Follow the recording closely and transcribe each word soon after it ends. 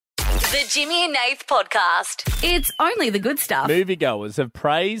The Jimmy and Nath Podcast. It's only the good stuff. Moviegoers have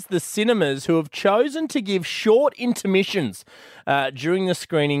praised the cinemas who have chosen to give short intermissions during the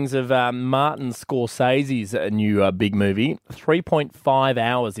screenings of Martin Scorsese's new big movie. 3.5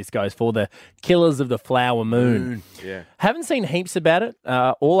 hours this goes for, The Killers of the Flower Moon. Yeah. Haven't seen heaps about it.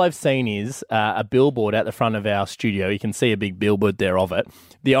 All I've seen is a billboard out the front of our studio. You can see a big billboard there of it.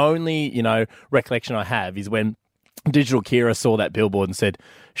 The only, recollection I have is when Digital Kira saw that billboard and said,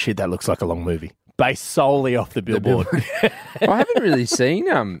 shit, that looks like a long movie. Based solely off the billboard. I haven't really seen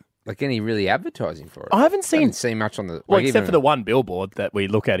any really advertising for it. I haven't seen much on the... Well, except for the one billboard that we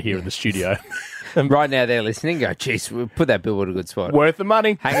look at here in the studio. Right now they're listening. Go, geez, we'll put that billboard in a good spot. Worth the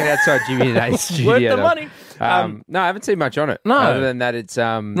money. Hanging outside Jimmy and Nate's studio. Worth the money. No, I haven't seen much on it. No. Other than that, it's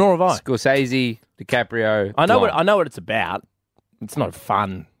Nor have I. Scorsese, DiCaprio. I know what it's about. It's not a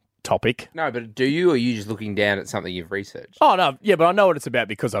fun topic. No, but do you, or are you just looking down at something you've researched? Oh, no. Yeah, but I know what it's about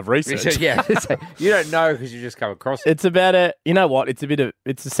because I've researched. Yeah. You don't know because you just come across it. It's about you know what? It's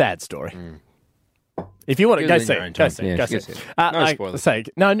a sad story. If you want to go see it, go see it. No spoilers.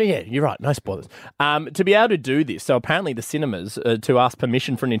 You're right. No spoilers. To be able to do this, so apparently the cinemas, to ask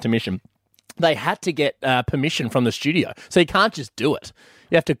permission for an intermission, they had to get permission from the studio. So you can't just do it.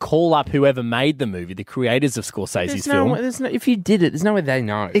 You have to call up whoever made the movie, the creators of Scorsese's film. If you did it, there's no way they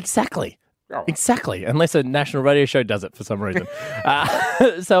know. Exactly. Oh. Exactly, unless a national radio show does it for some reason.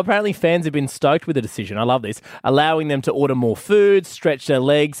 So apparently fans have been stoked with the decision. I love this. Allowing them to order more food, stretch their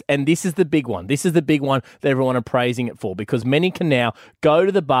legs, and this is the big one. This is the big one that everyone are praising it for, because many can now go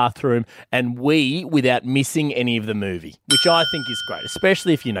to the bathroom and wee without missing any of the movie, which I think is great,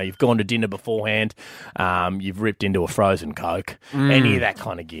 especially if, you've gone to dinner beforehand, you've ripped into a frozen Coke, any of that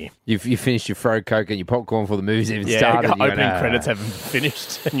kind of gear. You finished your Fro Coke and your popcorn before the movie's even started. Opening credits haven't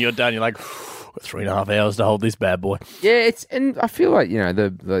finished and you're done. You're like... 3.5 hours to hold this bad boy. Yeah, and I feel like,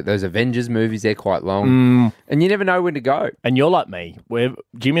 those Avengers movies, they're quite long. And you never know when to go. And you're like me.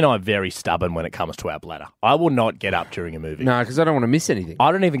 Jimmy and I are very stubborn when it comes to our bladder. I will not get up during a movie. No, because I don't want to miss anything.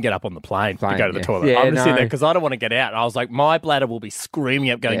 I don't even get up on the plane to go to the toilet. I'm just sitting there because I don't want to get out. And I was like, my bladder will be screaming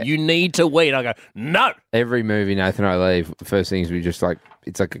up going, you need to wee. And I go, no. Every movie Nathan and I leave, the first thing is we just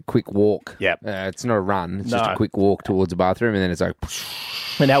it's like a quick walk. Yep. It's not a run. It's just a quick walk towards the bathroom, and then it's like...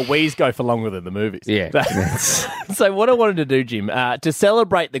 And our wees go for longer than the movies. Yeah. So what I wanted to do, Jim, to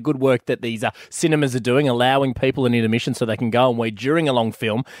celebrate the good work that these cinemas are doing, allowing people an intermission so they can go and wee during a long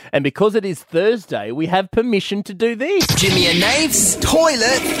film, and because it is Thursday, we have permission to do this. Jimmy and Nave's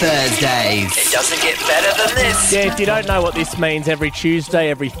Toilet Thursdays. It doesn't get better than this. Yeah, if you don't know what this means, every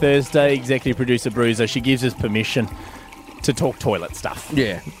Tuesday, every Thursday, executive producer Bruiser, she gives us permission to talk toilet stuff.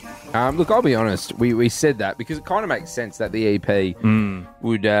 Yeah. Look, I'll be honest. We said that because it kind of makes sense that the EP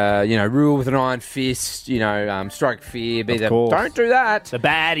would, rule with an iron fist, strike fear, be don't do that. The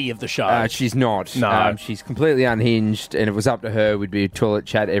baddie of the show. She's not. No. She's completely unhinged, and if it was up to her, we'd be a toilet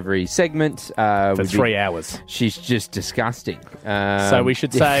chat every segment. For 3 hours. She's just disgusting. So we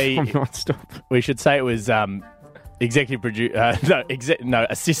should say... I'm not stop. We should say it was... executive producer,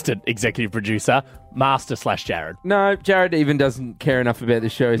 assistant executive producer, Master / Jared. No, Jared even doesn't care enough about the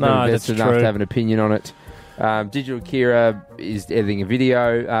show. He's not invested enough to have an opinion on it. Digital Kira is editing a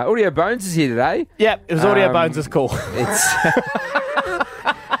video. Audio Bones is here today. Yep, it was Audio Bones' call. It's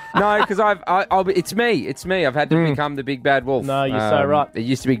no, because it's me. It's me. I've had to become the big bad wolf. No, you're so right. It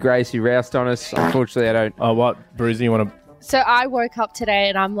used to be Grace who roused on us. Unfortunately, I don't. Oh, what, Bruzy? You want to? So I woke up today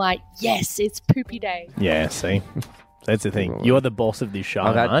and I'm like, yes, it's poopy day. Yeah, see? That's the thing. You're the boss of this show,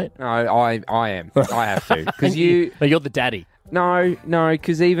 right? No, I am. I have to. Because you... No, you're the daddy. No,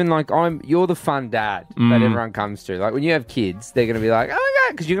 because even you're the fun dad that everyone comes to. Like when you have kids, they're going to be like, oh my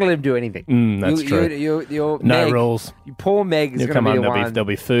God, because you're going to let them do anything. That's true. You're no Meg, rules. Poor Meg is going to be the one. There'll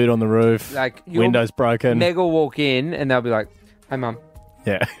be food on the roof, windows broken. Meg will walk in and they'll be like, hey, Mum.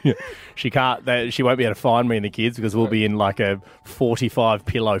 Yeah. She won't be able to find me and the kids because we'll be in like a 45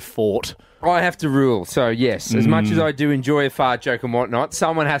 pillow fort. I have to rule. So, yes, as much as I do enjoy a fart joke and whatnot,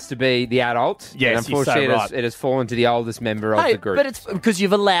 someone has to be the adult. Yes, and unfortunately, you're so right. It has fallen to the oldest member of the group. But it's because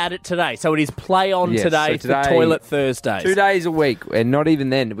you've allowed it today. So it is play on today for Toilet Thursdays. 2 days a week, and not even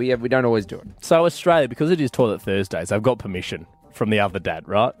then. We don't always do it. So Australia, because it is Toilet Thursdays, I've got permission from the other dad,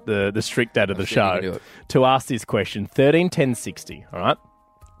 right? The strict dad of the show, to ask this question. 13 10 60, all right?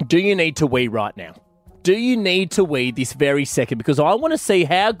 Do you need to wee right now? Do you need to wee this very second? Because I want to see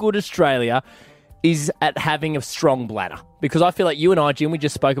how good Australia is at having a strong bladder. because I feel like you and I, Jim, we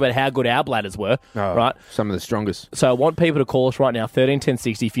just spoke about how good our bladders were, right? Some of the strongest. So I want people to call us right now, 13 10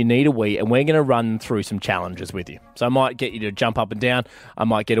 60, if you need a wee, and we're going to run through some challenges with you. So I might get you to jump up and down. I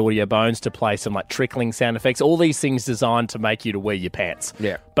might get Audio Bones to play some like trickling sound effects. All these things designed to make you to wear your pants.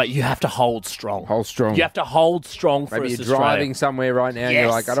 Yeah. But you have to hold strong. Hold strong. You have to hold strong for Maybe us, you're Australia. driving somewhere right now and you're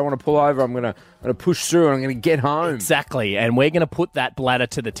like, I don't want to pull over. I'm going to push through and I'm going to get home. Exactly, and we're going to put that bladder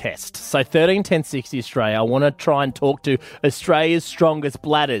to the test. So 13 10 60 Australia, I want to try and talk to Australia's strongest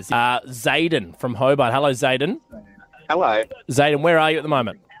bladders. Zayden from Hobart. Hello, Zayden. Hello. Zayden, where are you at the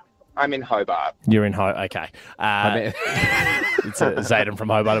moment? I'm in Hobart. You're in Hobart. Okay. It's Zayden from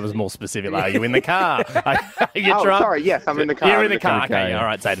Hobart. It was more specific. Are you in the car? Sorry. Yes, I'm in the car. You're in the car. Okay. All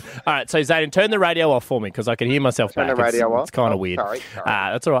right, Zayden. All right, so Zayden, turn the radio off for me because I can hear myself back. Turn the radio off? It's kind of weird. Sorry.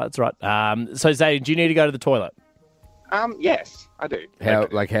 That's all right. That's all right. So Zayden, do you need to go to the toilet? Yes, I do. How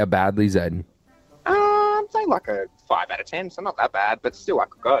badly, Zayden? I'd say like a 5 out of 10, so not that bad, but still I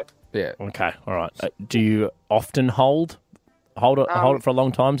could go. Yeah. Okay. All right. Do you often hold it for a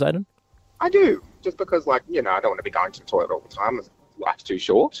long time, Zayden? I do, just because, I don't want to be going to the toilet all the time. Life's too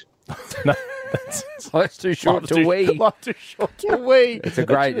short. No, Life's too short to wee. Life's too short to wee. It's a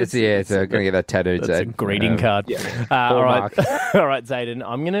great. It's going to get that tattooed. That's a greeting card. Yeah. All right, all right, Zayden.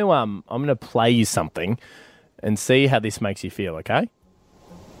 I'm gonna play you something, and see how this makes you feel. Okay.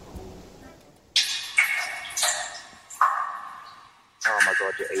 Oh my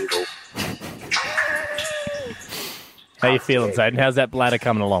God, you're evil. How you feeling, Zayden? How's that bladder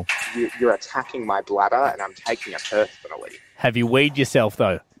coming along? You're attacking my bladder, and I'm taking it personally. Have you weed yourself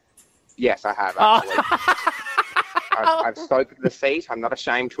though? Yes, I have actually. I've soaked the seat. I'm not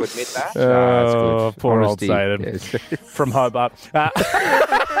ashamed to admit that. That's good. Poor Honesty. old Zayden Yes. from Hobart.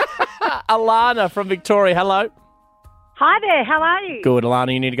 Alana from Victoria. Hello. Hi there, how are you? Good,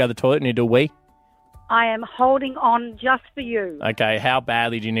 Alana. You need to go to the toilet. You need to do a wee. I am holding on just for you. Okay. How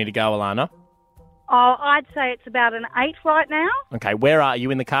badly do you need to go, Alana? Oh, I'd say it's about an 8 right now. Okay. Where are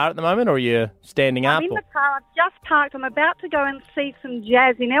you in the car at the moment, or are you standing up? I'm in the car. I've just parked. I'm about to go and see some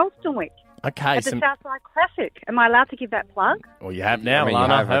jazz in Elstonwick Okay. at the Southside Classic. Am I allowed to give that plug? Well, you have now, I mean, you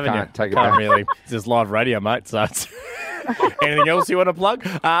Alana, have. I haven't can't you? take it Can't back. really. This is live radio, mate. So, it's anything else you want to plug?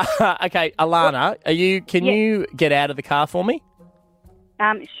 Okay, Alana, Can you get out of the car for me?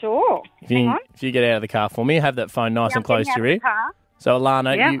 Sure. Hang on. If you get out of the car for me, have that phone nice and I'm close getting to out your of ear. the car. So,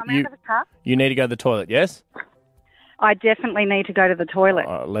 Alana, Yeah, I'm out of the car. you need to go to the toilet, yes? I definitely need to go to the toilet.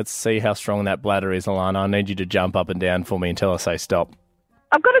 All right, let's see how strong that bladder is, Alana. I need you to jump up and down for me until I say stop.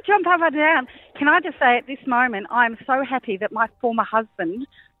 I've got to jump up and down. Can I just say at this moment, I'm so happy that my former husband,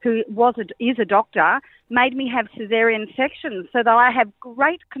 who is a doctor, made me have caesarean sections so that I have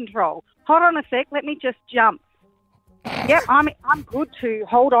great control. Hold on a sec. Let me just jump. Yep, I'm good to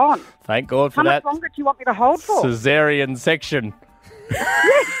hold on. Thank God for How that much longer do you want me to hold for? caesarean section.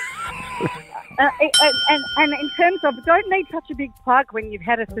 And in terms of, don't need such a big plug when you've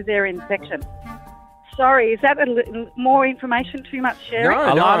had a caesarean section. Sorry, is that a little more information too much sharing?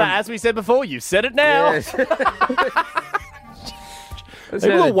 No. Alana, as we said before, you've said it now. Yes.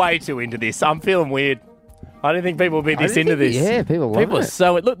 People are way too into this. I'm feeling weird. I didn't think people would be this into this. Yeah, people love People it. are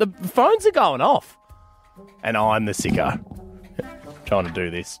so... Look, the phones are going off. And I'm the sicko. Trying to do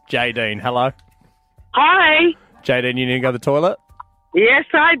this. Jadine, hello. Hi. Jadine, you need to go to the toilet? Yes,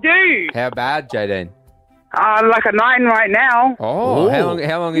 I do. How bad, Jadine? Like a 9 right now. Oh, Ooh.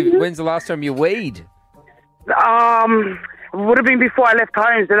 how long? When's the last time you weed? Would have been before I left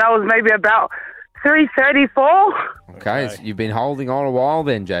home, so that was maybe about 3:34. Okay, so you've been holding on a while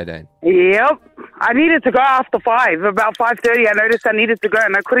then, Jadine. Yep. I needed to go after 5. About 5:30, I noticed I needed to go,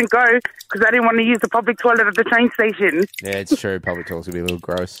 and I couldn't go because I didn't want to use the public toilet at the train station. Yeah, it's true. Public talks will be a little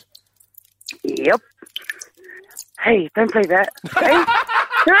gross. Yep. Hey, don't play that. Hey.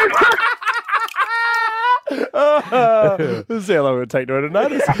 This is how long it would take to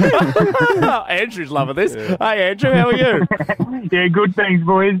notice. Andrew's loving this. Hey, Andrew, how are you? Yeah, good, thanks,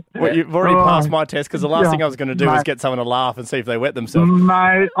 boys. Well, you've already passed my test because the last thing I was going to do was get someone to laugh and see if they wet themselves.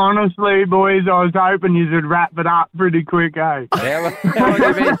 Mate, honestly, boys, I was hoping you would wrap it up pretty quick, eh? How long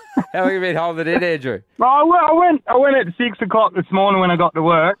have you been holding it in, Andrew? I went at 6 o'clock this morning when I got to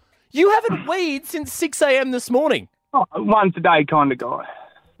work. You haven't weed since 6 a.m. this morning. Oh, once a day kind of guy.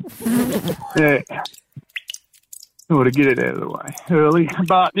 Yeah. Sort of get it out of the way early.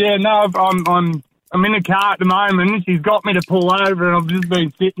 But, yeah, no, I'm in the car at the moment. She's got me to pull over, and I've just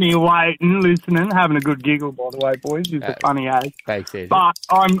been sitting here waiting, listening, having a good giggle, by the way, boys. It's a funny age. Thanks, Andrew. But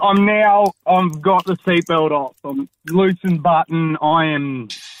I've got the seatbelt off. I'm loosened button.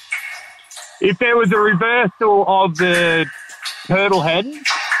 If there was a reversal of the turtle head,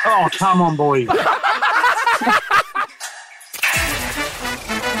 oh, come on, boys.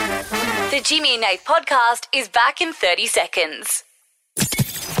 The Jimmy and Nath podcast is back in 30 seconds.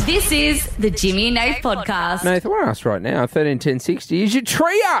 This is the Jimmy and Nath podcast. Nath, I want to ask right now, 13 10 60, is your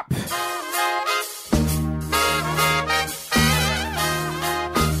tree up?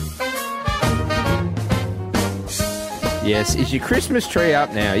 Yes, is your Christmas tree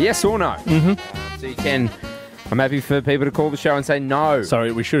up now? Yes or no? Mm-hmm. So you can... I'm happy for people to call the show and say no.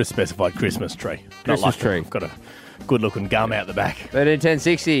 Sorry, we should have specified Christmas tree. Christmas tree. I've got a good-looking gum out the back. 13 10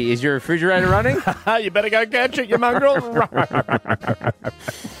 60, is your refrigerator running? You better go catch it, you mongrel.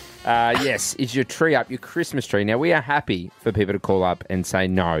 Yes, is your tree up, your Christmas tree? Now, we are happy for people to call up and say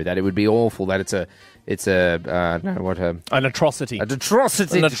no, that it would be awful, that it's an atrocity. An atrocity.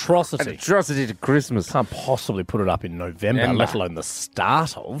 An atrocity. An atrocity to Christmas. Can't possibly put it up in November, let alone the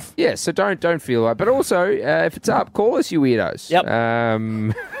start of. Yeah, so don't feel like. But also, if it's up, call us, you weirdos.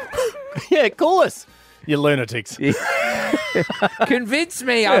 Yep. Yeah, call us, you lunatics. Convince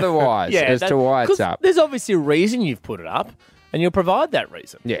me otherwise as to why it's up. There's obviously a reason you've put it up, and you'll provide that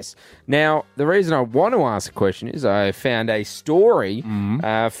reason. Yes. Now, the reason I want to ask a question is I found a story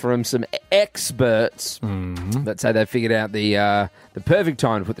from some experts that say they figured out the perfect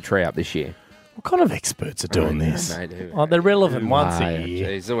time to put the tree up this year. What kind of experts are doing this? They do. Oh, they're relevant once a year.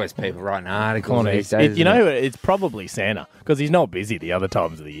 There's always people writing articles these days. It's probably Santa, because he's not busy the other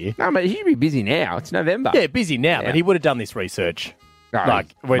times of the year. No, but he should be busy now. It's November. Yeah, busy now, but he would have done this research.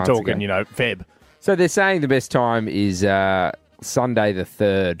 We're talking, Feb. So they're saying the best time is Sunday the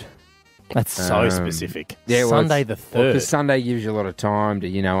 3rd. That's so specific. Yeah, Sunday the 3rd. Because Sunday gives you a lot of time to,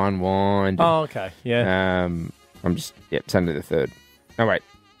 unwind. Oh, okay. Yeah. Sunday the 3rd. Oh, wait.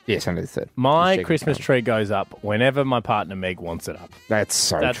 Yeah, Sunday the 3rd. My Christmas tree goes up whenever my partner Meg wants it up. That's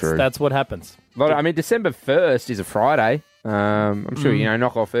so true. That's what happens. December 1st is a Friday. I'm sure,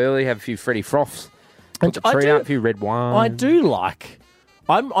 knock off early, have a few Freddy Froths, put the tree up, a few red wine. I do like...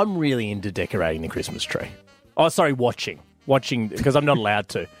 I'm really into decorating the Christmas tree. Oh, sorry, watching, because I'm not allowed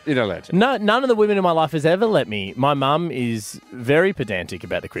to. You're not allowed to. No, none of the women in my life has ever let me. My mum is very pedantic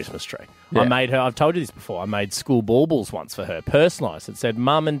about the Christmas tree. Yeah. I made her, I've told you this before, I made school baubles once for her, personalised. It said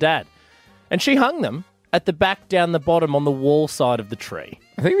Mum and Dad. And she hung them at the back, down the bottom, on the wall side of the tree.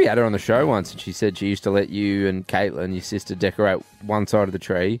 I think we had her on the show once, and she said she used to let you and Caitlin, your sister, decorate one side of the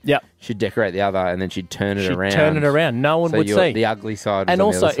tree. Yep. She'd decorate the other, and then she'd turn it around. Turn it around. No one would see. The ugly side. And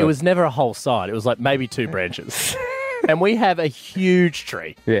also, it was never a whole side. It was like maybe 2 branches. And we have a huge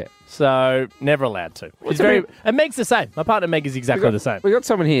tree. Yeah. So, never allowed to. And Meg's the same. My partner Meg is exactly the same. We got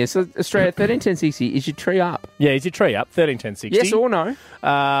someone here. So, Australia, 13 10 60, is your tree up? Yeah, is your tree up? 13 10 60. Yes or no?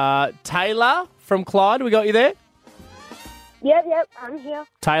 Taylor from Clyde, we got you there? Yep, I'm here.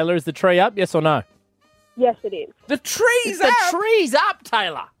 Taylor, is the tree up? Yes or no? Yes, it is. The tree's up! The tree's up,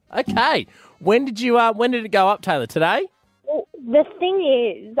 Taylor. Okay. When did it go up, Taylor? Today? Well, the thing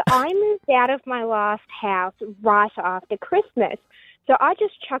is, I moved out of my last house right after Christmas. So I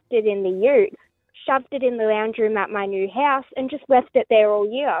just chucked it in the ute, shoved it in the lounge room at my new house, and just left it there all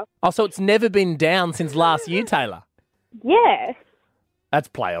year. Oh, so it's never been down since last year, Taylor? Yeah. That's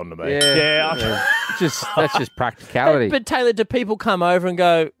play on to me. Yeah. That's just practicality. But Taylor, do people come over and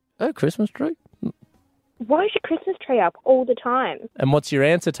go, oh, Christmas tree? Why is your Christmas tree up all the time? And what's your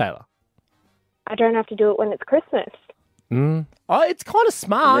answer, Taylor? I don't have to do it when it's Christmas. Oh, it's kind of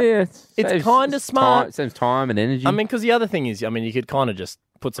smart. Yeah, it's kind of smart. It saves time and energy. I mean, because the other thing is, you could kind of just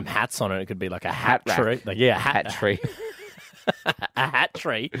put some hats on it. It could be like a hat tree. A hat tree. A hat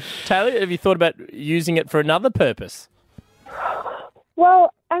tree. Taylor, have you thought about using it for another purpose?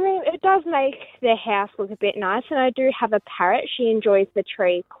 Well, it does make the house look a bit nice, and I do have a parrot. She enjoys the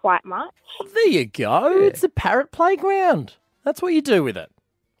tree quite much. Oh, there you go. Yeah. It's a parrot playground. That's what you do with it.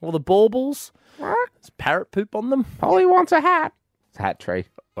 All the baubles. There's parrot poop on them. Polly wants a hat. It's a hat tree.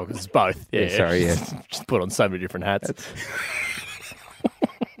 Oh, because it's both. Yeah, sorry, yeah. Just put on so many different hats.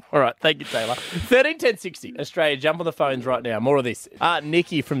 All right, thank you, Taylor. 13 10 60. Australia, jump on the phones right now. More of this.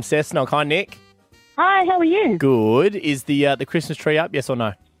 Nikki from Cessnock. Hi, Nick. Hi, how are you? Good. Is the Christmas tree up, yes or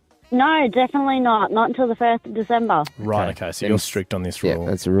no? No, definitely not. Not until the 1st of December. Right, okay. So you're strict on this rule. Yeah,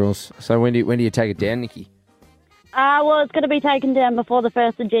 that's the rules. So when do you take it down, Nikki? Well, it's going to be taken down before the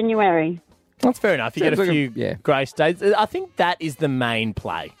 1st of January. That's fair enough. You get a few grace days. I think that is the main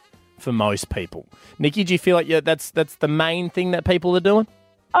play for most people. Nikki, do you feel like that's the main thing that people are doing?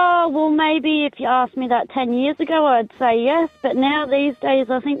 Oh, well, maybe if you asked me that 10 years ago, I'd say yes. But now, these days,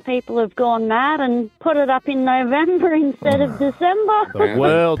 I think people have gone mad and put it up in November instead of December. The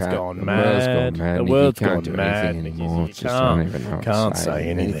world's gone mad. The world's gone mad. You can't say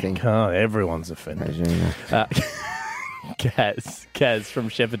anything. Everyone's offended. Kaz from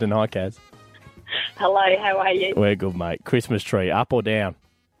Shepparton. Hi, Kaz. Hello, how are you? We're good, mate. Christmas tree, up or down?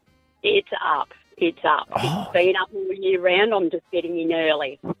 It's up. It's up. It's been up all year round. I'm just getting in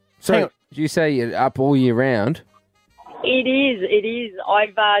early. So, did you say you're up all year round? It is.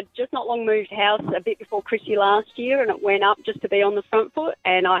 I've just not long moved house a bit before Chrissy last year, and it went up just to be on the front foot,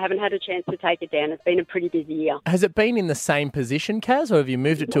 and I haven't had a chance to take it down. It's been a pretty busy year. Has it been in the same position, Kaz, or have you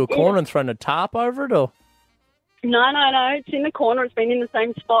moved it to a corner and thrown a tarp over it, or? No. It's in the corner. It's been in the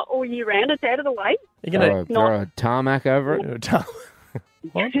same spot all year round. It's out of the way. You're going to throw a tarmac over it?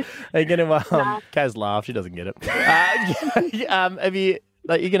 What? Are you going to... Kaz laughs. She doesn't get it. Have you...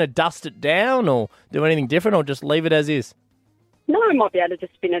 Like, you're going to dust it down or do anything different or just leave it as is? No, I might be able to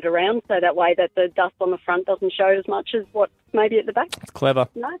just spin it around so that way that the dust on the front doesn't show as much as what's maybe at the back. It's clever.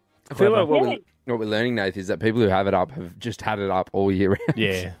 No. I feel like what we're learning, Nath, is that people who have it up have just had it up all year round.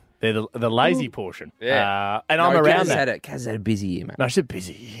 Yeah. They're the lazy portion. Yeah. And I'm around that. Kaz had a busy year, mate. No, it's a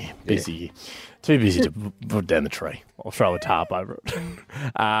busy year. Busy year. Too busy to put down the tree. I'll throw a tarp over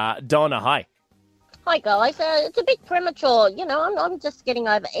it. Donna, hi. Hi guys, it's a bit premature. You know, I'm just getting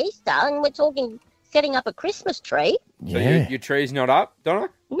over Easter, and we're talking setting up a Christmas tree. So your tree's not up, Donna?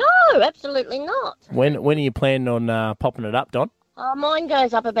 No, absolutely not. When are you planning on popping it up, Don? Mine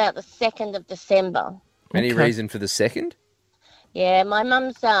goes up about the 2nd of December. Any reason for the 2nd? Yeah, my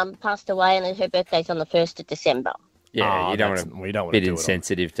mum's passed away, and her birthday's on the 1st of December. Yeah, you don't want to. We don't want bit to do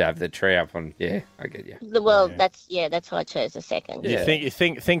insensitive to have the tree up on. Yeah, I get you. Well, that's why I chose the 2nd. You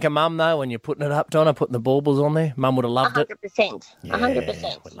think of Mum though when you're putting it up, Donna, putting the baubles on there. Mum would have loved 100%. it.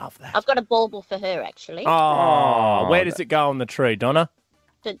 100%. We love that. I've got a bauble for her actually. Oh, where does it go on the tree, Donna?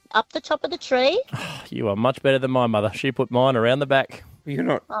 Up the top of the tree. You are much better than my mother. She put mine around the back. You're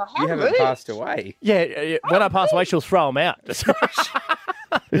not. Oh, how you haven't rude. passed away. Yeah, when I pass away, she'll throw them out.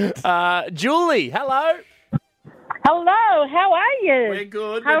 Julie, hello. Hello, how are you? We're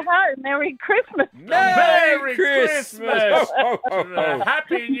good. Hello, Merry Christmas. Merry Christmas.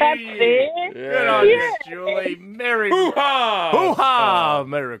 Happy New That's Year. it. Good on you, Julie. Merry Hoo-ha! Hoo-ha!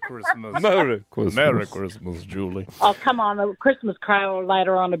 Merry Christmas. Merry Christmas. Merry Christmas, Julie. Oh, come on, a Christmas carol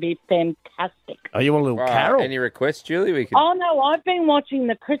later on will be fantastic. Oh, you want a little carol? Any requests, Julie? We can. Oh, no, I've been watching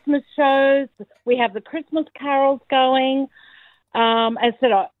the Christmas shows. We have the Christmas carols going. As I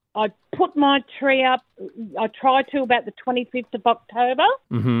said, I put my tree up. I try to about the 25th of October.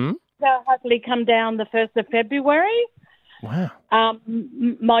 Mm-hmm. So hopefully come down the 1st of February. Wow.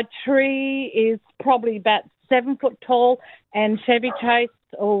 My tree is probably about 7 foot tall, and Chevy Chase,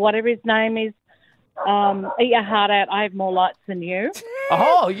 or whatever his name is, eat your heart out. I have more lights than you.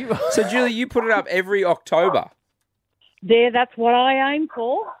 Oh, So, Julie, you put it up every October. There, that's what I aim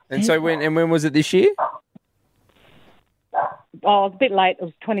for. And so when was it this year? Oh, it's a bit late. It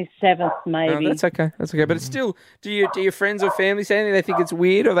was 27th, maybe. No, that's okay. That's okay. But it's still, do your friends or family say anything? They think it's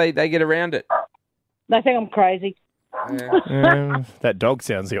weird, or they get around it? They think I'm crazy. That dog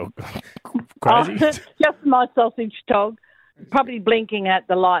sounds crazy. Just my sausage dog. Probably blinking at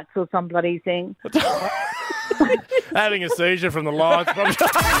the lights or some bloody thing. Having a seizure from the lights.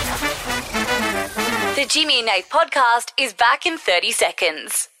 The Jimmy and Nate podcast is back in 30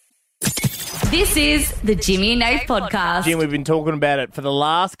 seconds. This is the Jimmy and Nate podcast. Jim, we've been talking about it for the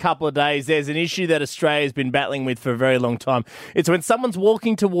last couple of days. There's an issue that Australia's been battling with for a very long time. It's when someone's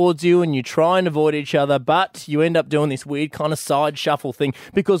walking towards you and you try and avoid each other, but you end up doing this weird kind of side shuffle thing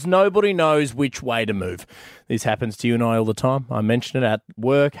because nobody knows which way to move. This happens to you and I all the time. I mentioned it at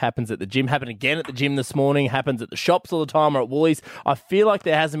work, happens at the gym, happened again at the gym this morning, happens at the shops all the time or at Woolies. I feel like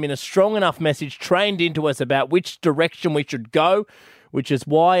there hasn't been a strong enough message trained into us about which direction we should go, which is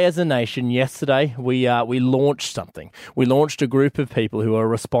why, as a nation, yesterday we launched something. We launched a group of people who are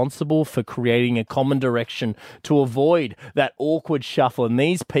responsible for creating a common direction to avoid that awkward shuffle. And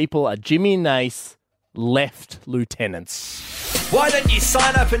these people are Jimmy and Nace Left Lieutenants. Why don't you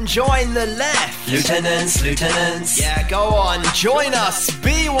sign up and join the Left? Lieutenants. Yeah, go on, join us.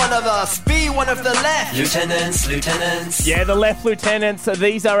 Be one of us. Be one of the Left. Lieutenants. Yeah, the Left Lieutenants.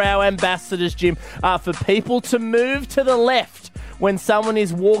 These are our ambassadors, Jim, for people to move to the left when someone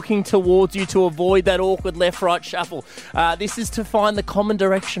is walking towards you to avoid that awkward left-right shuffle. This is to find the common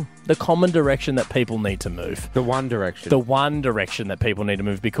direction that people need to move. The one direction. The one direction that people need to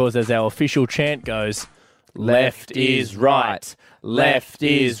move, because as our official chant goes, left is right, left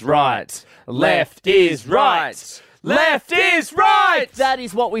is right, left is right, left is right. That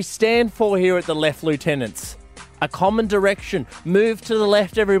is what we stand for here at the Left Lieutenants. A common direction. Move to the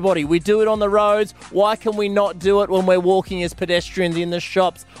left, everybody. We do it on the roads. Why can we not do it when we're walking as pedestrians in the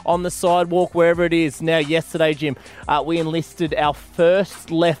shops, on the sidewalk, wherever it is? Now, yesterday, Jim, we enlisted our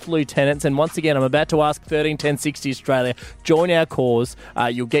first left lieutenants. And once again, I'm about to ask 131060 Australia, join our cause.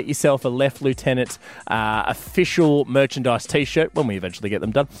 You'll get yourself a left lieutenant official merchandise T-shirt when we eventually get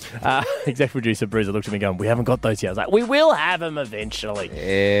them done. Executive producer Bruiser looked at me going, we haven't got those yet. I was like, we will have them eventually.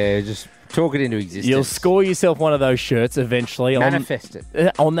 Yeah, just talk it into existence. You'll score yourself one of those shirts eventually. Manifest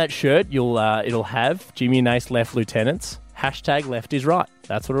it. On that shirt, it'll have Jimmy and Ace left lieutenants. Hashtag left is right.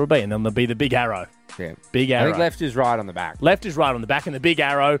 That's what it'll be. And then there'll be the big arrow. Yeah. Big arrow. I think left is right on the back. Left is right on the back, and the big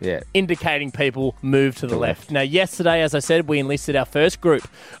arrow indicating people move to the left. Now, yesterday, as I said, we enlisted our first group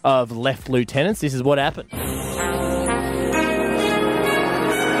of left lieutenants. This is what happened.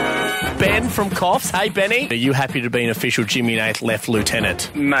 Ben from Coughs. Hey, Benny. Are you happy to be an official Jimmy and Ace left lieutenant?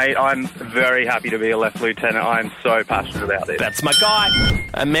 Mate, I'm very happy to be a left lieutenant. I'm so passionate about this. That's my guy.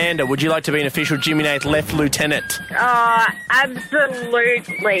 Amanda, would you like to be an official Jimmy and Ace left lieutenant?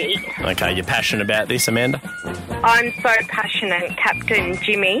 Absolutely. Okay, you're passionate about this, Amanda? I'm so passionate, Captain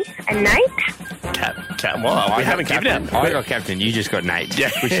Jimmy and Nate. Well, we haven't given out. I got Captain, you just got Nate. Yeah,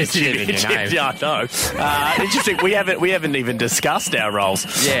 which is in your name. Yeah, I know. Interesting. We haven't even discussed our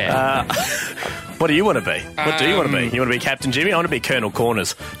roles. Yeah. What do you want to be? What do you want to be? You want to be Captain Jimmy? I want to be Colonel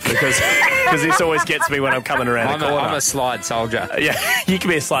Corners because this always gets me when I'm coming around the corner. I'm a slide soldier. Yeah, you can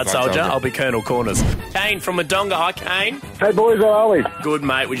be a slide soldier. I'll be Colonel Corners. Kane from Wodonga. Hi, Kane. Hey, boys, how are we? Good,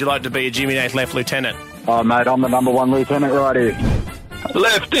 mate. Would you like to be a Jimmy and Ace left lieutenant? Oh, mate, I'm the number one lieutenant right here.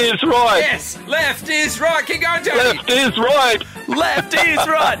 Left is right. Yes, left is right. Keep going, Tony. Left is right. Left is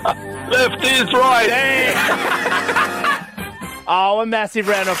right. Left is right. Oh, a massive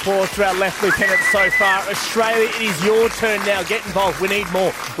round of applause for our left lieutenants so far. Australia, it is your turn now. Get involved. We need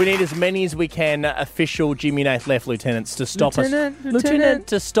more. We need as many as we can official Jimmy and Ace left lieutenants to stop us. Lieutenant,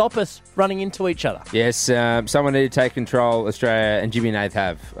 to stop us running into each other. Yes, someone need to take control, Australia, and Jimmy and Ace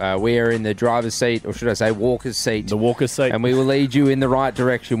have. We are in the driver's seat, or should I say walker's seat. The walker's seat. And we will lead you in the right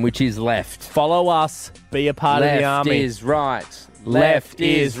direction, which is left. Follow us. Be a part of the army. Left is right. Left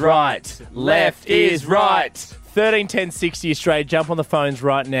is right. Left is right. 131060 Australia. Jump on the phones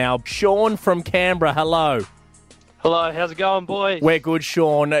right now. Sean from Canberra. Hello. Hello. How's it going, boys? We're good,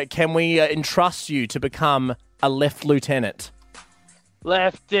 Sean. Can we entrust you to become a left lieutenant?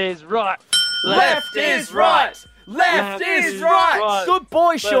 Left is right. Left is right. Left is right. Good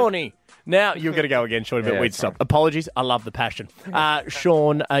boy, Shawnee. Now, you're going to go again, Sean, but we'd stop. Apologies. I love the passion.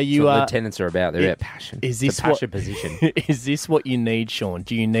 Sean, are you... That's what lieutenants are about. They're about passion. Is this the passion position. Is this what you need, Sean?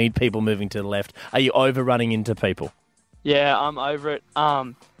 Do you need people moving to the left? Are you overrunning into people? Yeah, I'm over it.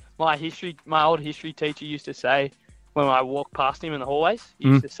 My old history teacher used to say, when I walk past him in the hallways, he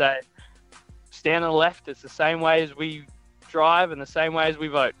used to say, stand on the left. It's the same way as we drive and the same way as we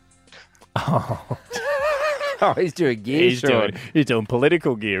vote. Oh, he's doing gear, He's doing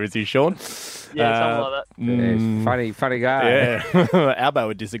political gear, is he, Sean? Yeah, something like that. Yeah, funny guy. Yeah, Albo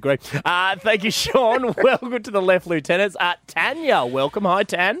would disagree. Thank you, Sean. Welcome to the left lieutenants. Tanya, welcome. Hi,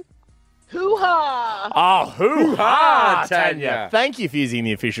 Tan. Hoo-ha! Oh, hoo-ha, Tanya. Thank you for using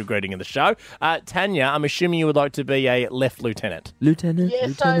the official greeting of the show. Tanya, I'm assuming you would like to be a left lieutenant.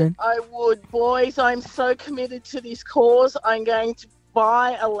 Yes, I would. Boys, I'm so committed to this cause. I'm going to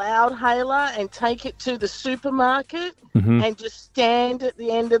buy a loudhailer and take it to the supermarket and just stand at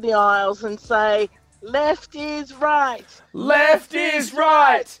the end of the aisles and say, left is right. Left is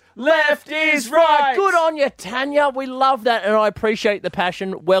right. Left is right. Good on you, Tanya. We love that, and I appreciate the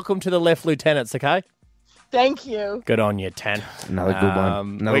passion. Welcome to the left lieutenants, okay? Thank you. Good on you, Tan. Another good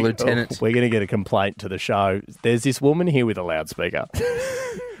one. Another lieutenant. We're going to get a complaint to the show. There's this woman here with a loudspeaker.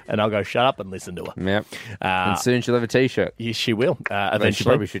 And I'll go, shut up and listen to her. Yep. And soon she'll have a T-shirt. Yes, she will. Eventually. She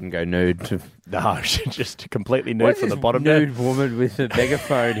probably shouldn't go nude. No, just completely nude from the bottom down. Nude woman with a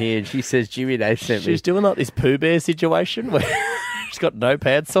megaphone here, and she says, Jimmy, they sent me. She's doing like this Pooh Bear situation where she's got no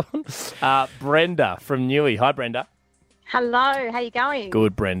pants on. Brenda from Newey. Hi, Brenda. Hello, how you going?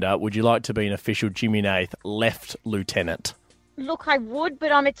 Good, Brenda. Would you like to be an official Jimmy Nath left lieutenant? Look, I would,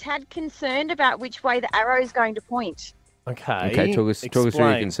 but I'm a tad concerned about which way the arrow is going to point. Okay, talk us through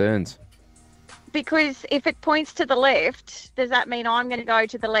your concerns. Because if it points to the left, does that mean I'm going to go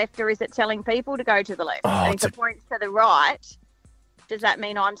to the left, or is it telling people to go to the left? And if it points to the right, does that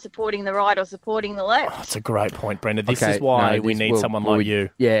mean I'm supporting the right or supporting the left? That's a great point, Brenda. This is why we need someone like you.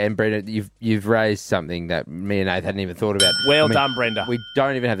 Yeah, and Brenda, you've raised something that me and Nath hadn't even thought about. Well done, Brenda. We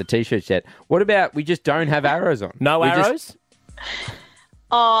don't even have the T-shirts yet. What about we just don't have arrows on? No arrows?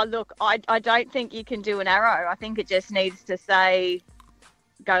 Oh, look, I don't think you can do an arrow. I think it just needs to say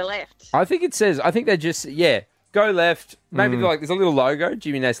go left. I think it says, I think they just, Go left. Maybe there's a little logo,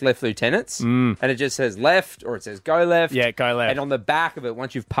 Jimmy Nace Left Lieutenants, and it just says left or it says go left. Yeah, go left. And on the back of it,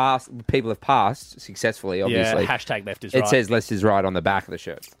 once people have passed successfully, obviously. Yeah, hashtag left is right. It says left is right on the back of the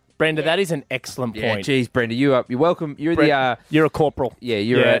shirt. Brenda, that is an excellent point. Yeah, geez, Brenda, you're welcome. You're you're a corporal. Yeah,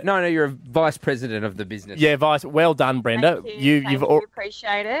 you're a vice president of the business. Yeah, vice. Well done, Brenda. Thank you.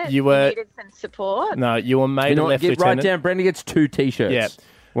 Appreciate it. You were needed some support. No, you were made a left Write lieutenant. down. Brenda gets 2 T-shirts. Yeah.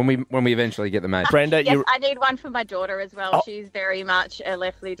 When we eventually get them made. Brenda, Yes, I need one for my daughter as well. She's very much a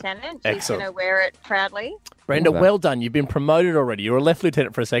left lieutenant. She's Excellent. going to wear it proudly. Brenda, well done. You've been promoted already. You were a left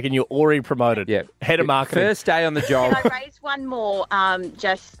lieutenant for a second. You're already promoted. Yeah. Head of marketing. First day on the job. Can I raise one more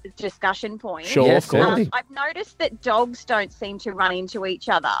just discussion point? Sure, yes, of course. I've noticed that dogs don't seem to run into each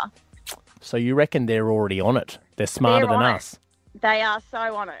other. So you reckon they're already on it? They're smarter They're than on us. They are so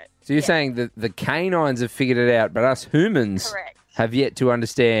on it. So you're saying that the canines have figured it out, but us humans Correct. have yet to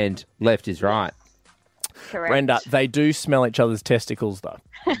understand left is right. Correct. Brenda, they do smell each other's testicles, though.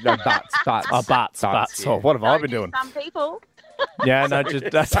 No, butts. Oh, butts. yeah. Oh, what have I been doing? Some people. Yeah, no,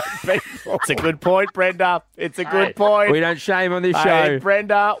 that's it's a good point, Brenda. It's a good point. We don't shame on this Hey, show.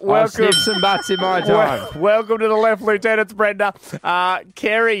 Brenda, I've welcome. sniffed some butts in my time. Welcome to the Left Lieutenants, Brenda.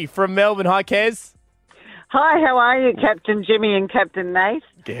 Kerry from Melbourne. Hi, Kez. Hi, how are you, Captain Jimmy and Captain Nate?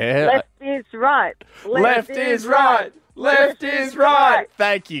 Yeah. Left is right. Left is right. Left is right.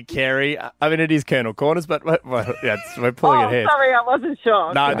 Thank you, Kerry. I mean, it is Colonel Corners, but we're pulling Oh, ahead. sorry, I wasn't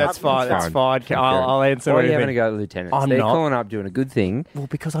sure. No, that's fine. That's fine. I'll answer Why are you anything. having a go at Lieutenants? I'm They're not. calling up doing a good thing. Well,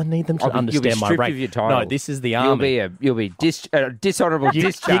 because I need them to You'll be understand my stripped rank. of your title. No, this is the army. You'll be dishonourable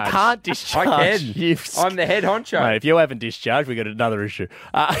discharge. You can't discharge. I can. I'm the head honcho. Mate, if you haven't discharged, we've got another issue.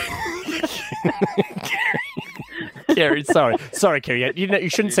 Kerry, sorry, Kerry. You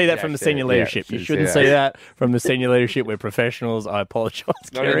shouldn't say that from the senior leadership. You shouldn't say that from the senior leadership. We're professionals. I apologise,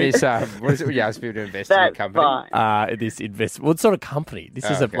 Not Kerry. in this, what is it? You ask people to invest in your company. Well, it's not a company. This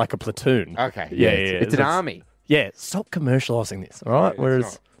is okay. like a platoon. Okay. Yeah. It's an army. Yeah. Stop commercialising this. All right.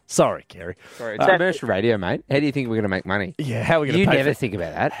 Whereas, sorry, Kerry. Sorry, it's commercial radio, mate. How do you think we're going to make money? Yeah. How are we going to You pay never for think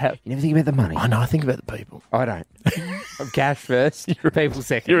about that. You never think about the money. I know. I think about the people. I don't. I'm cash first, people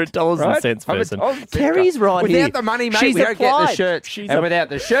second. You're a dollars and Right? cents I'm a person. dollars and cents Kerry's guy. right Without here. the money, mate, She's we don't get the applied. shirts. And without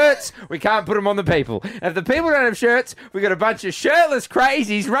the shirts, we can't put them on the people. And if the people don't have shirts, we got a bunch of shirtless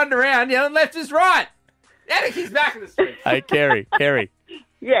crazies running around yelling left is right. Anarchy's back in the street. Hey, Kerry.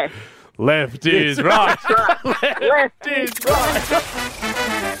 Yes. Left is right. Left is right.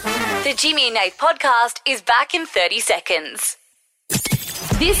 The Jimmy and Nate podcast is back in 30 seconds.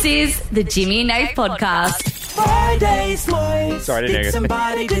 This is the Jimmy and Nate podcast. Friday's Boys. Sorry, I didn't Did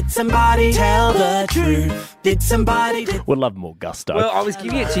know. somebody tell the truth? Did somebody Would love more gusto. Well, I was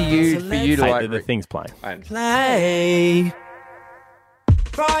giving it to you for you to Hey, like. the thing's playing. play?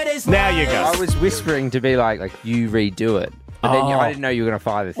 Friday's Now you go. I was whispering to be like you redo it. But then Oh. I didn't know you were going to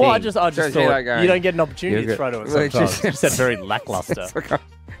fire the thing. Well, I just So thought it's like going, you don't get an opportunity you're to throw to good. it Well, it's sometimes. just- You said very lackluster. It's like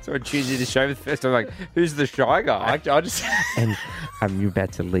so I choose you to show the first. I'm like, who's the shy guy? I just And you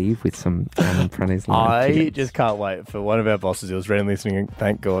about to leave with some Pranny's I just can't wait for one of our bosses who was randomly listening. And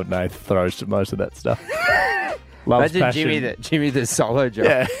thank God Nath throws to most of that stuff. Loves Imagine passion. Jimmy the solo job.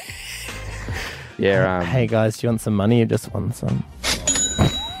 Yeah. Yeah. Hey guys, do you want some money? You just want some.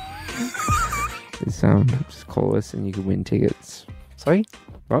 Just call us and you can win tickets. Sorry?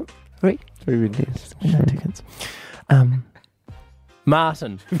 What? Sorry? 3 win tickets. No tickets.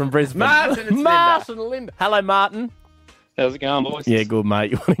 Martin from Brisbane. Martin, it's Martin Linda. Hello, Martin. How's it going, boys? Yeah, good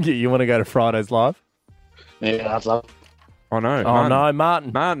mate. You want to go to Friday's live? Yeah, I'd love. Oh no. Oh no,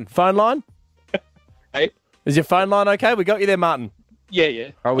 Martin. Martin. Phone line? Hey? Is your phone line okay? We got you there, Martin.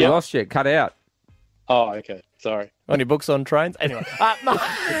 Yeah. Oh, we Yep. lost you. Cut out. Oh, okay. Sorry. On your books on trains? Anyway. Martin!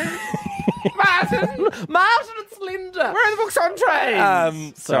 Martin, it's Linda. Where are the books on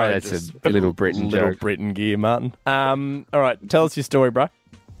trains? Sorry, that's just a Little Britain Little joke. Britain gear, Martin. All right, tell us your story, bro.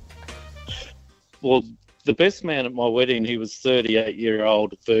 Well, the best man at my wedding, he was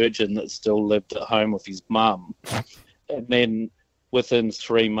 38-year-old virgin that still lived at home with his mum. And then within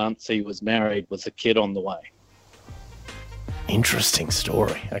 3 months, he was married with a kid on the way. Interesting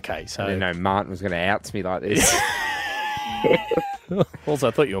story. Okay, I so didn't know Martin was going to out me like this. also,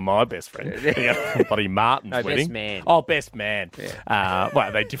 I thought you were my best friend. Bloody Martin's No, wedding. best man. Oh, best man. Well,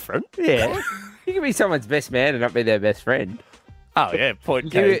 are they different? Yeah. You can be someone's best man and not be their best friend. Oh, yeah. Point.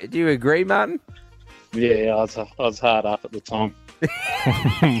 Do you agree, Martin? Yeah, I was hard up at the time.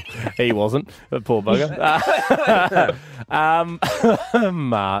 He wasn't. But poor bugger.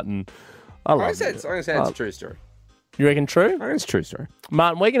 Martin. I I'm love going to say it's a true story. You reckon true? I think it's a true story.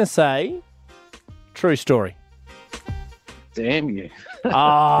 Martin, we're going to say true story. Damn you.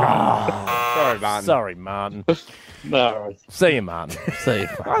 Oh, Sorry, Martin. Sorry, Martin. No. See you, Martin. See you.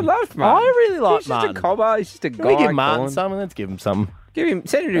 I love Martin. I really like He's Martin. just a cobber. He's just a Can guy. we give Martin calling. something? Let's give him something.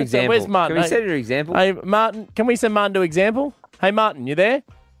 Send him to example. Where's Martin? Can we Hey, send him to example? Hey, Martin, can we send Martin to example? Hey, Martin, you there?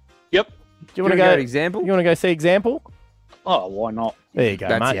 Yep. Do you want to wanna go go to example? You want to go see example? Oh, why not? There you go,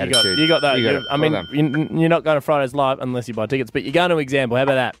 That's mate. the attitude. You got that. You got it. I mean, Well you're not going to Friday's Live unless you buy tickets, but you're going to example. How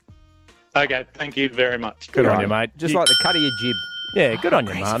about that? Okay, thank you very much. Good on you, mate. Just like the cut of your jib. Yeah, good on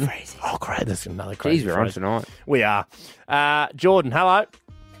you, Martin. Oh, great. There's another crazy Jeez, we're on phrase. tonight. We are. Jordan, hello.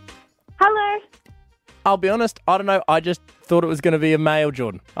 Hello. I'll be honest, I don't know. I just thought it was going to be a male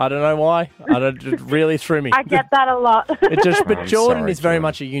Jordan. I don't know why. It really threw me. I get that a lot. But I'm Jordan sorry, is very Jordan.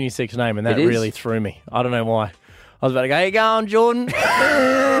 much a unisex name, and that It is. really threw me. I don't know why. I was about to go, how you going, Jordan?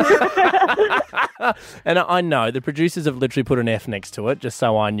 And I know the producers have literally put an F next to it, just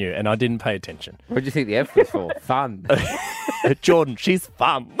so I knew, and I didn't pay attention. What do you think the F was for? Fun. Jordan, she's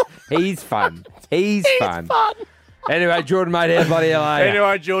fun. He's fun. He's fun. Anyway, Jordan, mate, how bloody hell are you?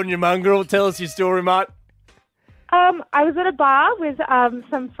 Anyway, Jordan, you mongrel, tell us your story, mate. I was at a bar with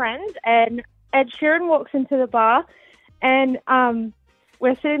some friends, and Ed Sheeran walks into the bar, and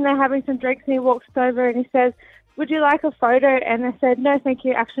we're sitting there having some drinks, and he walks over and he says, "Would you like a photo?" And I said, "No, thank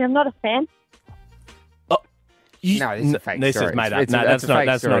you. Actually, I'm not a fan." No, this is a fake This story. is made up. It's- No, that's that's a not. fake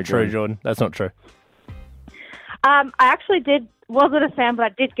That's story, not true, Jordan. Jordan. That's not true. I actually wasn't a fan, but I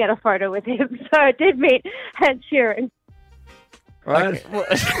did get a photo with him, so I did meet Ed Sheeran. What?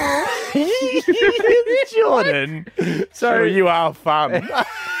 Jordan. So you are fun.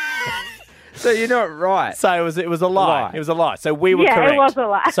 So you're not right. So it was a lie. Lie. It was a lie. So we were Yeah, it correct. was a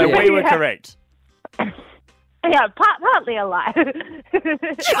lie. So we were Yeah. correct. Yeah, partly a lie. Hey,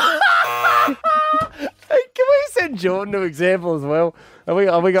 can we send Jordan to example as well? Have we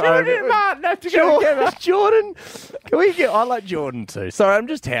got Jordan and Martin have to go together. Jordan, can we get? I like Jordan too. Sorry, I'm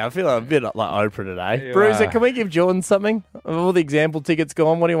just how I feel like a bit like Oprah today. You Bruiser, are. can we give Jordan something? Have all the example tickets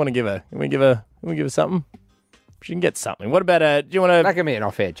gone? What do you want to give her? Can we give her something? She can get something. What about do you want to? That can be an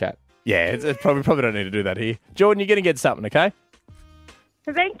off-air chat. Yeah, it's probably don't need to do that here. Jordan, you're going to get something, okay?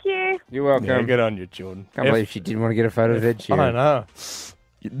 Thank you. You're welcome. Yeah, good on you, Jordan. Can't believe she didn't want to get a photo of Ed Sheeran. I know.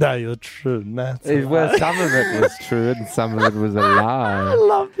 No, you're true. That's Well, some of it was true and some of it was a I lie.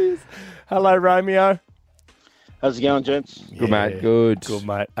 love this. Hello, Romeo. How's it going, gents? Good, mate. Good. Good,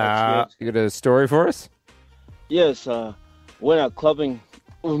 mate. That's You got a story for us? Yes, went out clubbing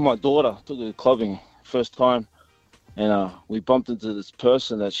with my daughter. Took her clubbing first time, and we bumped into this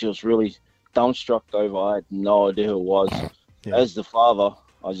person that she was really dumbstruck over. I had no idea who it was. Yeah. As the father,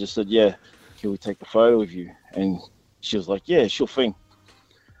 I just said, "Yeah, can we take a photo with you?" And she was like, "Yeah, sure thing."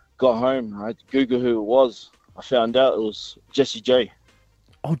 Got home, I had to Google who it was. I found out it was Jessie J.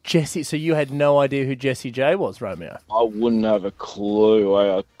 Oh, Jessie. So you had no idea who Jessie J was, Romeo? I wouldn't have a clue.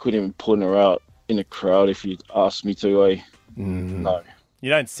 I couldn't even put her out in a crowd if you'd asked me to. No. You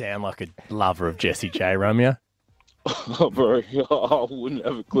don't sound like a lover of Jessie J, Romeo. Bro, I wouldn't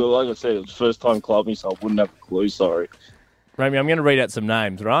have a clue. Like I said, it was first time clubbing, so I wouldn't have a clue. Sorry. Romeo, I'm going to read out some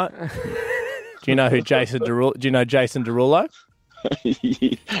names, right? Do you know who Jason Derulo? Do you know Jason Derulo?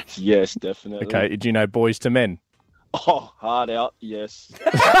 Yes, definitely. Okay. Do you know Boys to Men? Oh, hard out. Yes.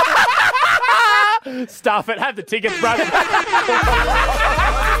 Stuff it. Have the tickets, brother.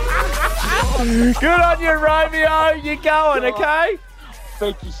 Good on you, Romeo. You're going, okay?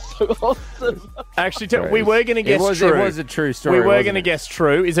 Thank you so awesome. Actually, we were going to guess true. It was a true story. We were wasn't going to it? guess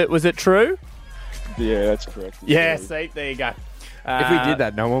true. Was it true? Yeah, that's correct. Yeah, see, there you go. If we did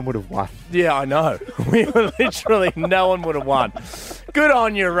that, no one would have won. Yeah, I know. We were literally, no one would have won. Good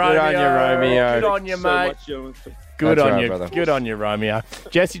on you, Romeo. on you, Romeo. Good on you, So mate. much, gentlemen. Good That's on right, you. brother. Good on you, Romeo.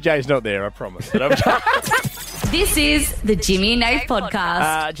 Jessie J's not there, I promise. But This is the Jimmy and Nate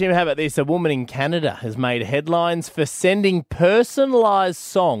podcast. Jim, how about this? A woman in Canada has made headlines for sending personalised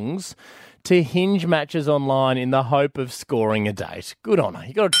songs to Hinge matches online in the hope of scoring a date. Good on her.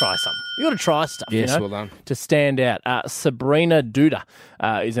 You got to try something. You got to try stuff. Yes, you know, well done. to stand out. Sabrina Duda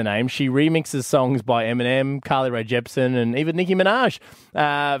is her name. She remixes songs by Eminem, Carly Rae Jepsen, and even Nicki Minaj.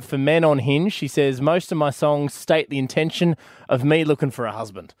 For men on Hinge, she says most of my songs state the intention of me looking for a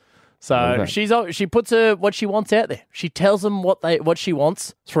husband. So Okay. she puts what she wants out there. She tells them what she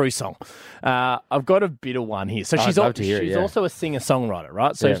wants through song. I've got a bit of one here. So I'd love to hear it, she's yeah. also a singer-songwriter,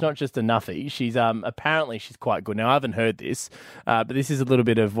 right? So Yeah. it's not just a nuffy. She's apparently she's quite good. Now I haven't heard this, but this is a little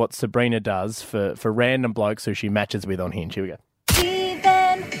bit of what Sabrina does for random blokes who she matches with on Hinge. Here we go.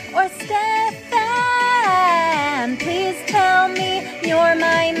 Steven or Stefan, please tell me you're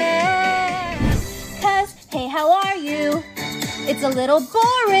my man. 'Cause, hey, how are you? It's a little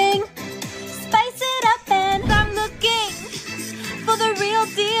boring. Spice it up and I'm looking for the real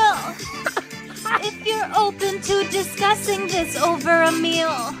deal. If you're open to discussing this over a meal.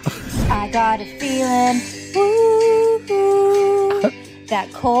 I got a feeling, that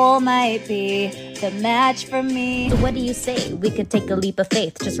Cole might be the match for me. So what do you say? We could take a leap of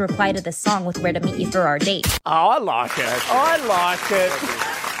faith. Just reply to the song with where to meet you for our date. Oh, I like it. I like it.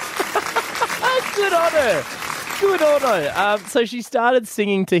 Good on her. Good on her. So she started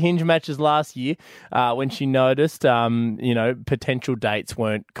singing to Hinge matches last year when she noticed, potential dates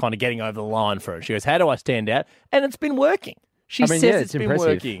weren't kind of getting over the line for her. She goes, how do I stand out? And it's been working. She says it's been impressive.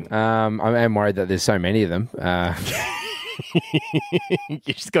 working. I am worried that there's so many of them.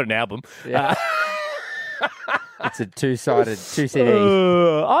 She's got an album. Yeah. It's a two CD.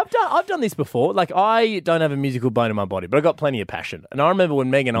 I've done this before. Like, I don't have a musical bone in my body, but I got plenty of passion. And I remember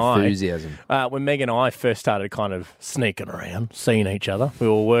when Meg and Enthusiasm. when Meg and I first started kind of sneaking around, seeing each other. We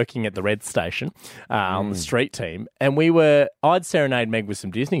were working at the Red Station on the street team, and I'd serenade Meg with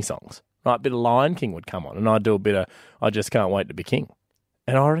some Disney songs. Right, a bit of Lion King would come on, and I'd do a bit of I Just Can't Wait to Be King.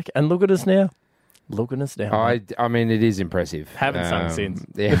 And look at us now. Look at us now. I mean, it is impressive. Haven't sung since.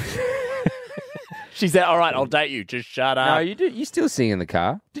 Yeah. She said, all right, I'll date you. Just shut up. No, you do. You still sing in the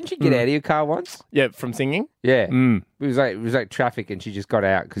car. Didn't you get out of your car once? Yeah, from singing? Yeah. It was like traffic, and she just got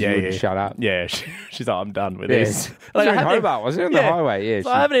out because you wouldn't shut up. Yeah, she's like, I'm done with Yes. this. Like, in Hobart, wasn't it? On the highway, yeah.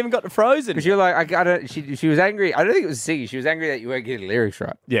 So I haven't even got to Frozen. Because you're like, I don't. She was angry. I don't think it was singing. She was angry that you weren't getting lyrics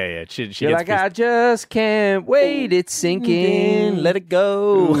right. Yeah. She You're gets like, I just can't wait. It's sinking. Let it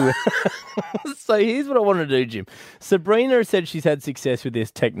go. So here's what I want to do, Jim. Sabrina said she's had success with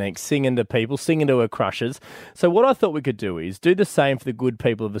this technique, singing to people, singing to her crushes. So what I thought we could do is do the same for the good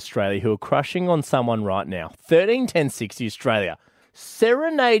people of Australia who are crushing on someone right now. 131060 Australia.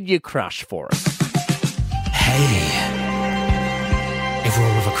 Serenade your crush for us. Hey,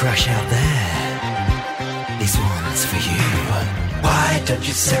 everyone with a crush out there, this one's for you. Why don't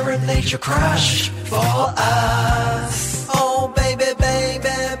you serenade your crush for us? Oh, baby, baby,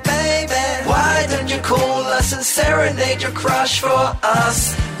 baby. Why don't you call us and serenade your crush for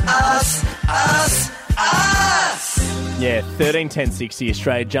us? Yeah, 131060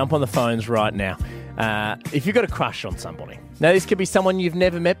 Australia. Jump on the phones right now. If you've got a crush on somebody. Now, this could be someone you've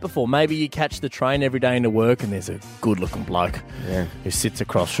never met before. Maybe you catch the train every day into work and there's a good-looking bloke who sits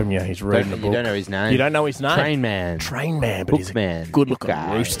across from you. He's reading a book. You don't know his name. You don't know his name. Train man, but he's a good-looking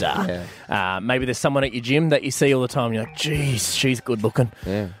rooster. Yeah. Maybe there's someone at your gym that you see all the time and you're like, geez, she's good-looking.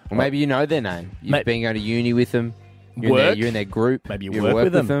 Yeah. Or maybe you know their name. You've been going to uni with them. You're in their group. Maybe you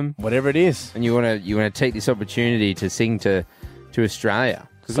work with them. Whatever it is. And you want to take this opportunity to sing to Australia.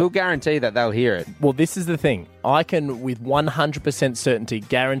 Because we'll guarantee that they'll hear it. Well, this is the thing. I can, with 100% certainty,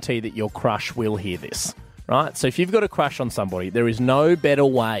 guarantee that your crush will hear this. Right? So if you've got a crush on somebody, there is no better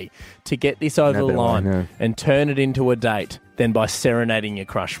way to get this over the line and turn it into a date than by serenading your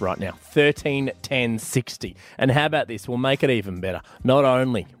crush right now. 131060. And how about this? We'll make it even better. Not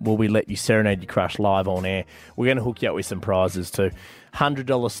only will we let you serenade your crush live on air, we're going to hook you up with some prizes too.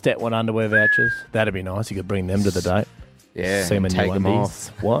 $100 Step One underwear vouchers. That'd be nice. You could bring them to the date. Yeah, See them in take new them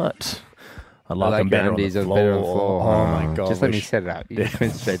undies. off. What? I like them better on the floor. Better on the floor. Oh, my God. Just let me set it up. You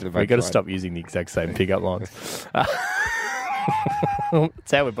went straight to the We've got to website. stop using the exact same pickup lines. That's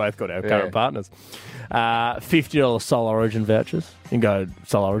how we both got our current partners. $50 Soul Origin vouchers. You can go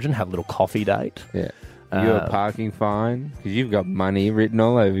Soul Origin, have a little coffee date. Yeah. You're parking fine because you've got money written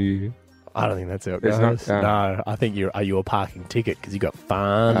all over you. I don't think that's how it It's goes. not- No, I think are you a parking ticket because you got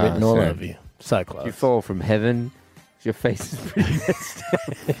fun written all over you. So close. You fall from heaven. Your face is pretty messed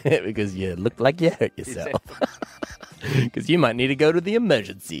up. Because you look like you hurt yourself. Because you might need to go to the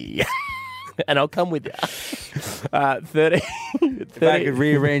emergency. And I'll come with you. 30. If I could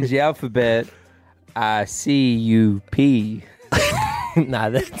rearrange the alphabet, C-U-P. Nah,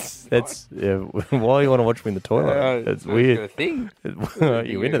 that's why you want to watch me in the toilet? That's weird. Got a thing.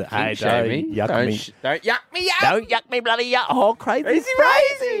 You into that? Hey, Shame don't me. yuck Don't me. don't yuck me up. Don't yuck me, bloody yuck. Oh, crazy.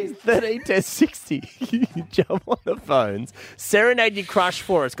 Crazy. 131060. You jump on the phones. Serenade your crush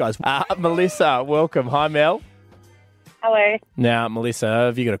for us, guys. Melissa, welcome. Hi, Mel. Hello, Now, Melissa,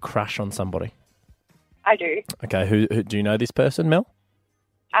 have you got a crush on somebody? I do. Okay, who do you know this person, Mel?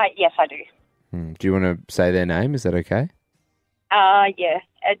 Yes, I do. Do you want to say their name? Is that okay? Yeah.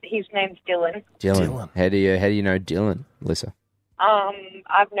 His name's Dylan. Dylan. How do you know Dylan, Melissa?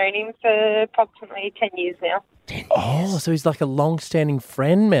 I've known him for approximately 10 years now. Oh, so he's like a long-standing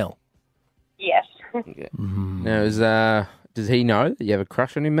friend, Mel. Yes. Now, does he know that you have a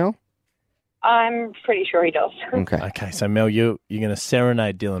crush on him, Mel? I'm pretty sure he does. Okay. Okay, so Mel, you're going to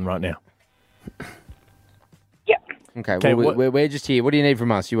serenade Dylan right now. Yep. Okay, well, we're just here. What do you need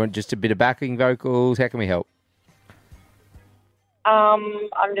from us? You want just a bit of backing vocals? How can we help?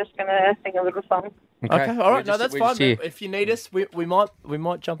 I'm just going to sing a little song. Okay, all right, no, that's fine. If you need us, we might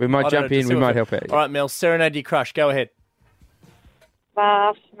jump. We might jump in. We might help out. All right, Mel, Serenade Your Crush. Go ahead.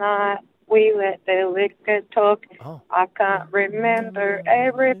 Last night we let the liquor talk. I can't remember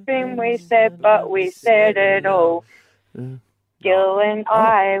everything we said, but we said it all. Gil and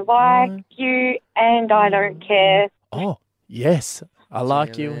I like you, and I don't care. Oh, yes. I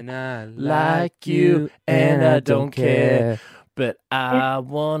like you, and I like you, and I don't care. But I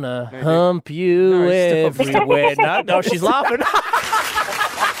want to hump you everywhere. No, she's laughing. Good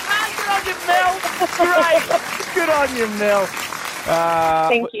on you, Mel. Great. Good on you, Mel.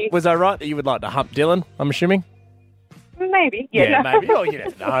 Thank you. Was I right that you would like to hump Dylan, I'm assuming? Maybe, yeah. Yeah, maybe. Oh, you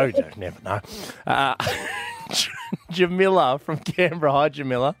never know. You never know. Jamila from Canberra. Hi,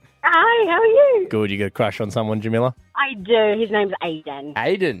 Jamila. Hi, how are you? Good. You got a crush on someone, Jamila? I do. His name's Aiden.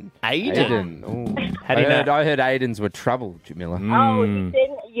 Aiden. Ooh. How do you know? I heard Aidens were trouble, Jamila. Oh,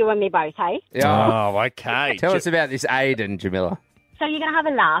 listen, you and me both, hey? Oh, okay. Tell us about this Aiden, Jamila. So you're going to have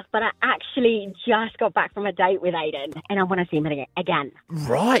a laugh, but I actually just got back from a date with Aiden, and I want to see him again.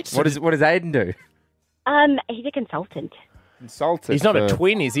 Right. What does Aiden do? He's a consultant. Consultant. He's not a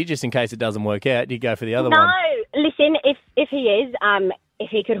twin, is he? Just in case it doesn't work out, you go for the other No, one. listen, if he is, if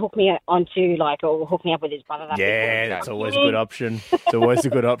he could hook me onto, or hook me up with his brother. Yeah, that's always a good option. It's always a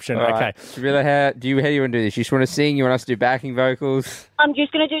good option. All Okay. right. Jamila, how do you want to do this? You just want to sing? You want us to do backing vocals? I'm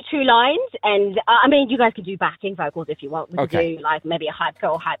just going to do 2 lines, and you guys could do backing vocals if you want. We could do maybe a hype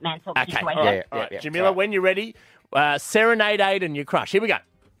girl, hype man sort of Okay. situation. All right. Jamila, when you're ready, Serenade Aiden, your crush. Here we go.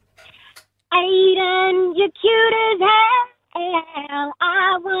 Aiden, you're cute as hell.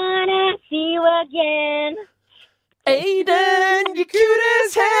 I wanna see you again. Aiden, you're cute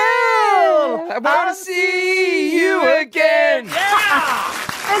as hell. I want to see you again. Yeah!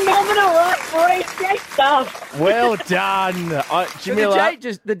 I'm having a lot, boys. Great stuff. Well done, Jamila.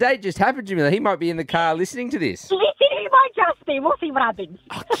 The date just happened, Jamila. He might be in the car listening to this. Listen, he might just be. We'll see what happens.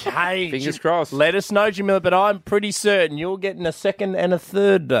 Okay. Fingers crossed. Let us know, Jamila, but I'm pretty certain you're getting a second and a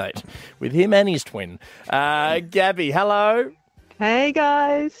third date with him and his twin. Gabby, hello. Hey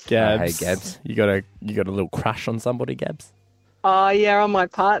guys. Gabs. Hey, Gabs. You got a little crush on somebody, Gabs? Oh yeah, on my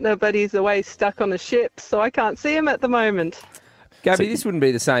partner, but he's away stuck on a ship, so I can't see him at the moment. Gabby, this wouldn't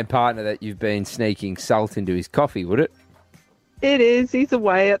be the same partner that you've been sneaking salt into his coffee, would it? It is. He's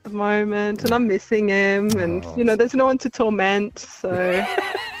away at the moment, and I'm missing him, and there's no one to torment. So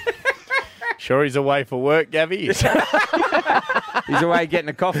Sure, he's away for work, Gabby. He's away getting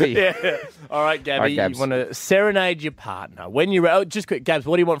a coffee. Yeah. All right, Gabby. You want to serenade your partner when you're just quick, Gabs.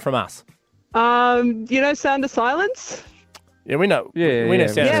 What do you want from us? Sound of silence. Yeah, we know. Yeah, we know.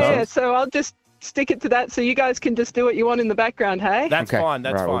 Sound of silence. Yeah. So I'll just stick it to that, so you guys can just do what you want in the background. Hey. That's fine.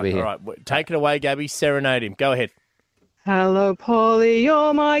 That's Right, we'll fine. be All here. right, take it away, Gabby. Serenade him. Go ahead. Hello, Polly,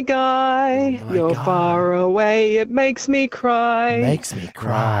 you're my guy. You're far away, it makes me cry. Makes me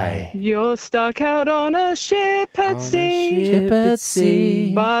cry. You're stuck out on a ship at sea. Ship at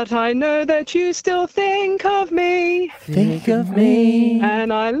sea. But I know that you still think of me. Think of me.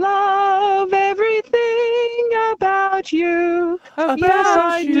 And I love everything about you. Yes,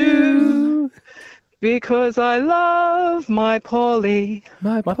 I do. Because I love my Polly.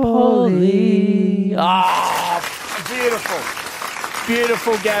 My Polly. Ah. Beautiful.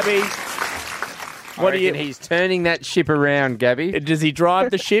 Beautiful, Gabby. What do you? He's turning that ship around, Gabby. Does he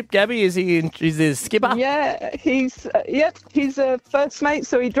drive the ship, Gabby? Is he a skipper? Yeah, he's a first mate,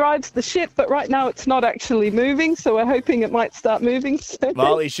 so he drives the ship, but right now it's not actually moving, so we're hoping it might start moving soon.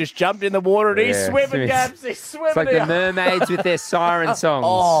 Well, he's just jumped in the water and he's swimming, Gabs. He's swimming. It's like the mermaids with their siren songs.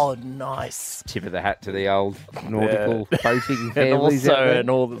 Oh, nice. Tip of the hat to the old nautical boating And families out also, there. and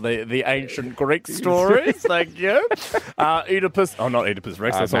all the ancient Greek stories. Thank you. Oedipus. Oh, not Oedipus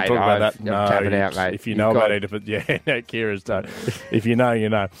Rex. Let's not mate, talk about I'm that. tapping out, mate. If you You've know got- about Oedipus, yeah, no, Kira's don't. If you know, you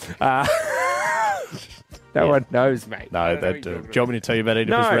know. No one knows, mate. No, that do. Do you want me to tell you about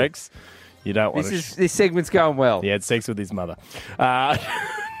Oedipus No. Rex? You don't want This segment's going well. He had sex with his mother.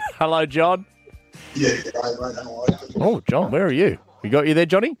 Hello, John. Yeah, mate, how are you? Oh, John, where are you? We got you there,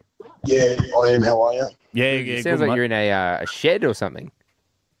 Johnny? Yeah, I am. How are you? Yeah, It sounds good, like mate. you're in a shed or something.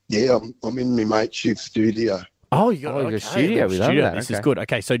 Yeah, I'm in my mate's studio. Oh, you got a studio. We love that. This is Okay. good.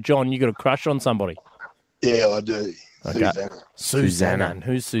 Okay, so John, you got a crush on somebody. Yeah, I do. Okay. Susanna. Susanna. And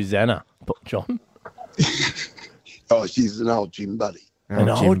who's Susanna? John? Oh, she's an old gym buddy. An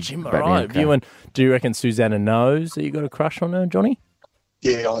old gym, all right. okay. Do you reckon Susanna knows that you got a crush on her, Johnny?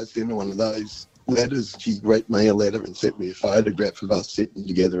 Yeah, I sent her one of those letters. She wrote me a letter and sent me a photograph of us sitting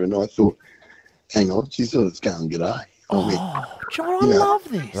together, and I thought, hang on, she's sort of going g'day. John, I love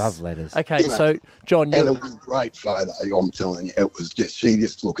this. Love letters. Okay, so, John, And it was a great photo, I'm telling you. It was just, she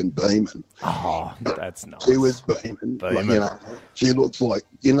just looking beaming. Oh, that's nice. She was beaming. Like, you know, she looks like,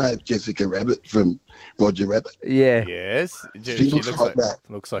 you know, Jessica Rabbit from Roger Rabbit. Yeah. Yes. She looks like that.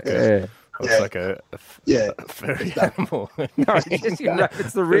 Looks like Yeah. a furry animal. No, Jessica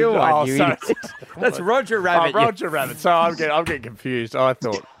Rabbit's the real one. Oh, you sorry. idiot. That's Roger Rabbit. Oh, Roger Rabbit. So I'm getting confused. I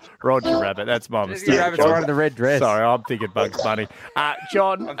thought Roger Rabbit. That's my mistake. Rabbit's one in the red dress. Sorry, I'm thinking Bugs Bunny.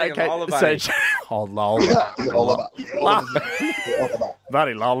 John, I'm thinking okay. Lola Bunny. So, lol.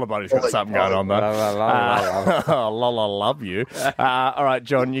 Bloody Lola Bunny's got something going on, though. Lola, love you. All right,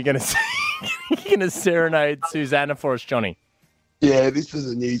 John, you're going to serenade Susanna for us, Johnny. Yeah, this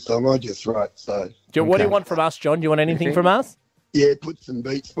is a new song I just wrote, so. What do you want from us, John? Do you want anything from us? Yeah, put some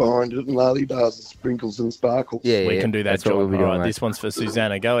beats behind it and lolly bars and sprinkles and sparkles. We can do that, That's John. what we'll be All doing, right, mate. this one's for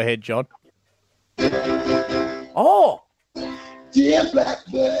Susanna. Go ahead, John. Oh! Dear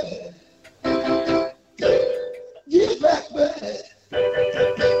Blackbird. Dear Blackbird.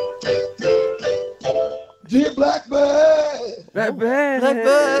 Dear Blackbird.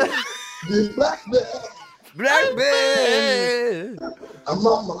 Blackbird. Dear Blackbird. Blackbird. I'm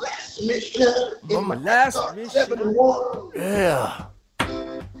on my last mission. On my last mission. 71. Yeah.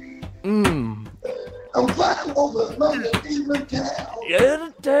 I'm flying over London, England town.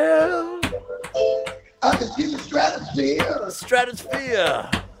 Yeah, down. I can see the stratosphere.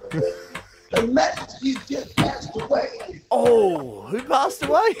 Stratosphere. The majesty just passed away. Oh, who passed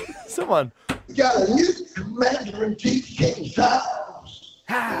away? Someone. We got a new commander-in-chief, King Charles.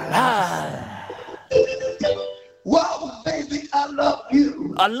 Wow, baby, I love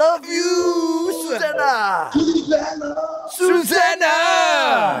you. I love you, Susanna. Susanna.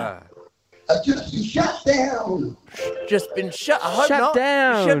 I just been shot down. Just been shut. I hope Shut not.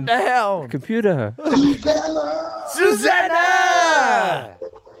 down. Shut down. Computer. Susanna.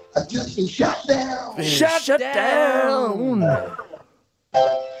 I just been shot down. Shut down.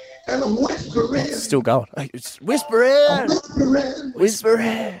 And I'm whispering. Still going. It's whispering.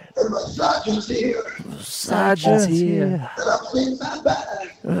 Whispering. And my sergeant's here. Sergeant's here. And I'm saying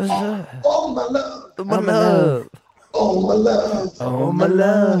bye-bye. Oh, my love. My love. Oh, my love. Oh, my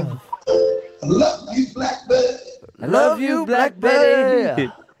love. I love you, Blackbird. I love you,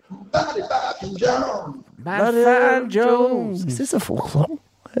 Blackbird. Body by from John. Madeleine Jones. Is this a full song?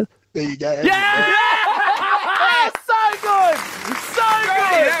 There you go. Yeah! So good! So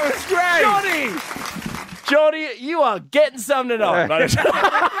good! That was great! Johnny, you are getting some tonight, mate.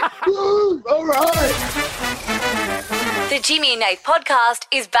 Woo, all right. The Jimmy and Nate podcast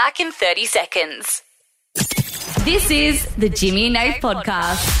is back in 30 seconds. This is the Jimmy and Nate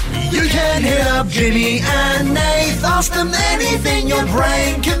podcast. You can hit up Jimmy and Nate. Ask them anything your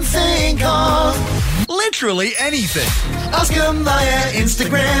brain can think of. Literally anything. Ask them via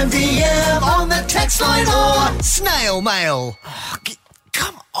Instagram, DM, on the text line or snail mail. Oh,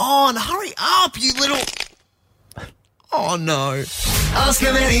 come on, hurry up, you little... Oh, no. Ask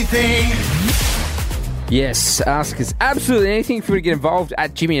them anything. Yes, ask us absolutely anything if you want to get involved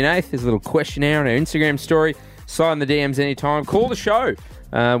at Jimmy and Nath. There's a little questionnaire on our Instagram story. Sign the DMs anytime. Call the show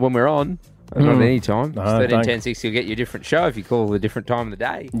when we're on. Not at any time. No, 13 don't. 10 6, you'll get your different show if you call a different time of the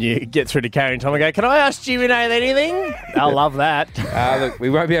day. You get through to Carrie and Tom and go, can I ask Jimmy and Nate anything? I'll love that. Look, we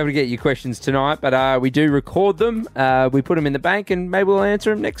won't be able to get your questions tonight, but we do record them. We put them in the bank and maybe we'll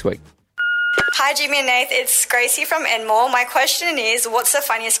answer them next week. Hi, Jimmy and Nath. It's Gracie from Enmore. My question is, what's the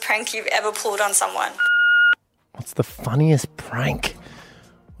funniest prank you've ever pulled on someone? What's the funniest prank?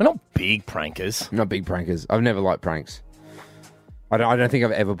 We're not big prankers. Not big prankers. I've never liked pranks. I don't think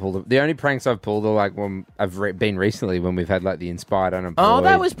I've ever pulled them. The only pranks I've pulled are like when I've been recently when we've had like the Inspired Unemployed. Oh,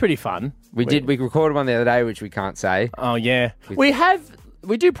 that was pretty fun. We recorded one the other day, which we can't say. Oh, yeah.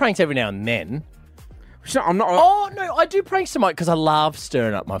 We do pranks every now and then. I'm not. Oh, no, I do pranks tonight because I love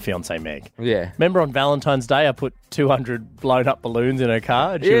stirring up my fiancée, Meg. Yeah. Remember on Valentine's Day, I put 200 blown up balloons in her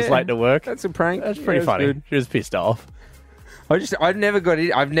car and she was late to work? That's a prank. That's pretty funny. Good. She was pissed off. I've never got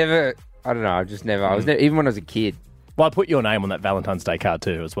it. I was never, even when I was a kid. Well, I put your name on that Valentine's Day card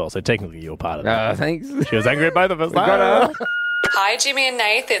too as well, so technically you were part of that. Thanks. She was angry at both of us. Hi, Jimmy and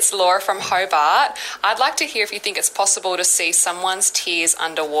Nath. It's Laura from Hobart. I'd like to hear if you think it's possible to see someone's tears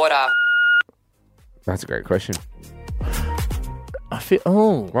underwater. That's a great question. I feel.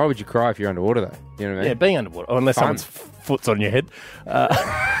 Oh, why would you cry if you're underwater though? You know what I mean? Yeah, being underwater, unless someone's foot's on your head.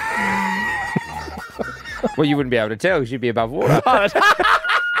 Well, you wouldn't be able to tell because you'd be above water.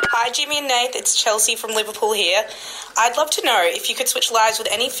 Hi, Jimmy and Nath. It's Chelsea from Liverpool here. I'd love to know if you could switch lives with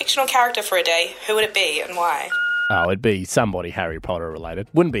any fictional character for a day, who would it be and why? Oh, it'd be somebody Harry Potter related.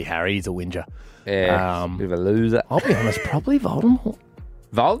 Wouldn't be Harry, he's a whinger. Yeah, bit of a loser. I'll be honest, probably Voldemort.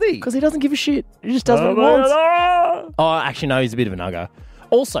 Voldy? Because he doesn't give a shit. He just does what he wants. Oh, actually, no, he's a bit of a nugger.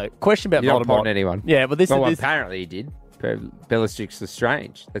 Also, question about You're Voldemort. not pointing at anyone. Yeah, but this well, is... apparently he did. Bellatrix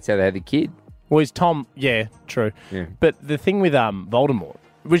Lestrange. That's how they had the kid. Well, he's Tom... Yeah, true. Yeah. But the thing with Voldemort,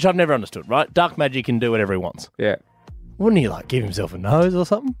 which I've never understood, right? Dark magic can do whatever he wants. Yeah. Wouldn't he, like, give himself a nose or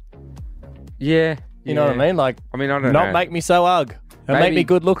something? Yeah. You know what I mean? Like, I don't know. Not make me so ugh. And make me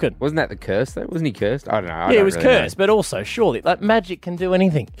good looking. Wasn't that the curse, though? Wasn't he cursed? I don't know. Yeah, he was cursed, but also, surely, like, magic can do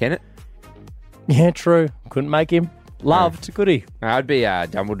anything. Can it? Yeah, true. Couldn't make him loved, could he? I'd be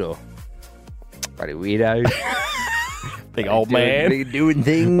Dumbledore. Bloody weirdo. Big old man. Doing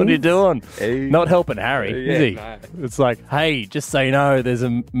things. What are you doing? Not helping Harry, Yeah, is he? no. It's like, hey, just so you know, there's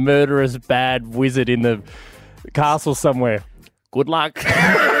a murderous bad wizard in the castle somewhere. Good luck.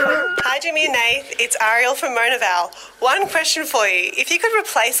 Hi, Jimmy and Nath. It's Ariel from Monaval. One question for you. If you could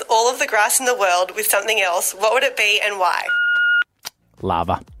replace all of the grass in the world with something else, what would it be and why?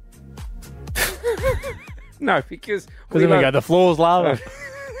 Lava. No, because Then we go, the floor's lava.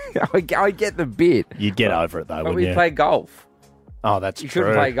 I get the bit. You'd get over it, though, But wouldn't we you? play golf. Oh, that's You true.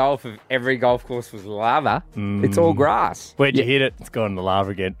 couldn't play golf if every golf course was lava. It's all grass. Where'd you hit it? It's gone in the lava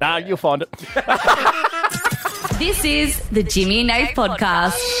again. Nah, you'll find it. This is the Jimmy and Nath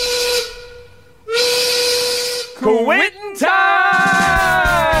podcast. Quitting time!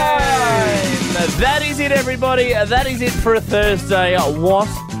 That is it, everybody. That is it for a Thursday. What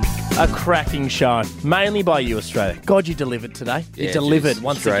a cracking show. Mainly by you, Australia. God, you delivered today. You Yeah, delivered geez,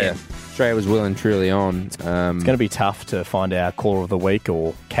 once Australia. again. Australia was well and truly on. It's going to be tough to find our caller of the week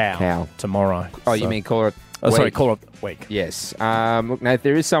or cow tomorrow. Oh, you mean caller? Sorry, caller of the week. Yes. Look, Nate,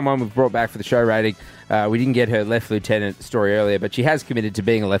 there is someone we've brought back for the show rating. We didn't get her left lieutenant story earlier, but she has committed to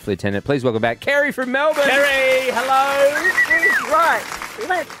being a left lieutenant. Please welcome back Kerry from Melbourne. Kerry, hello. Right.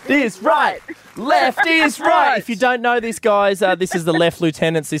 Left is right. Left is right. If you don't know this, guys, this is the Left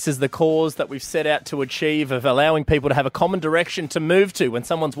Lieutenants. This is the cause that we've set out to achieve of allowing people to have a common direction to move to when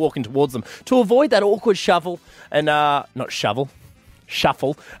someone's walking towards them, to avoid that awkward shuffle.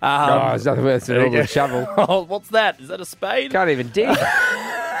 Shuffle. There's nothing worse than an awkward shovel. Oh, what's that? Is that a spade? Can't even dig.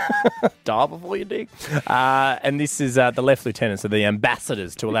 Dial before you dig. And this is the Left Lieutenants, are the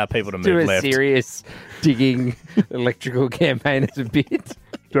ambassadors to allow people to move Do a left. serious digging electrical campaign as a bit.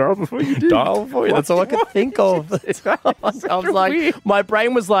 Dial before you dig. Dial before you. That's all I could think of. I was like, my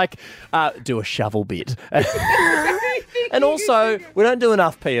brain was like, do a shovel bit. And also, we don't do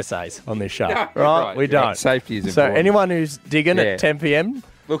enough PSAs on this show, right? We don't. Safety is So important. anyone who's digging Yeah. at 10 p.m,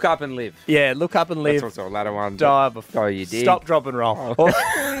 Look up and live. yeah, look up and live. That's also a ladder one. Dive before you dig. Stop, drop, and roll.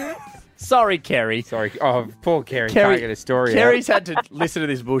 Sorry, Kerry. Sorry. Oh, poor Kerry. Kerry, Can't get a story Kerry's out. had to listen to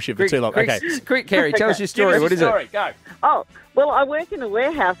this bullshit for too long. Okay. Quick, Kerry, tell us your story. What is it? Go. Oh, well, I work in a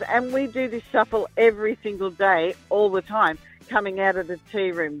warehouse and we do this shuffle every single day, all the time, coming out of the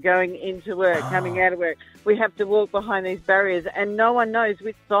tea room, going into work, coming out of work. We have to walk behind these barriers and no one knows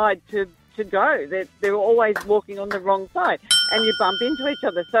which side to go. They're always walking on the wrong side and you bump into each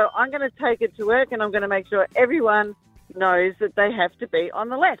other. So I'm going to take it to work and I'm going to make sure everyone knows that they have to be on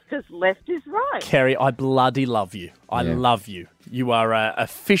the left because left is right. Kerry, I bloody love you. I love you. You are an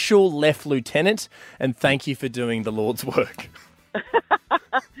official Left Lieutenant, and thank you for doing the Lord's work.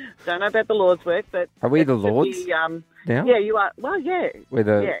 Don't know about the Lord's work, but... Are we the it should Lords be, now? Yeah, you are. Well, yeah. We're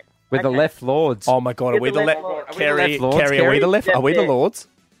the Yeah. we're the Okay. left lords. Oh my God, are we the left? Lords? Kerry, Lords, Kerry, are we the left? That's Are we the it. Lords?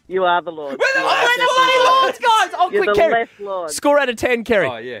 You are the Lord. We're the Lords, guys! Oh, You're quick, the Kerry. left Lord. Score out of 10, Kerry.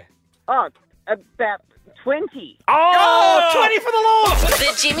 Oh, yeah. Oh, about 20. Oh, 20 for the Lords!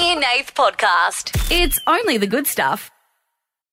 The Jimmy and Nath podcast. It's only the good stuff.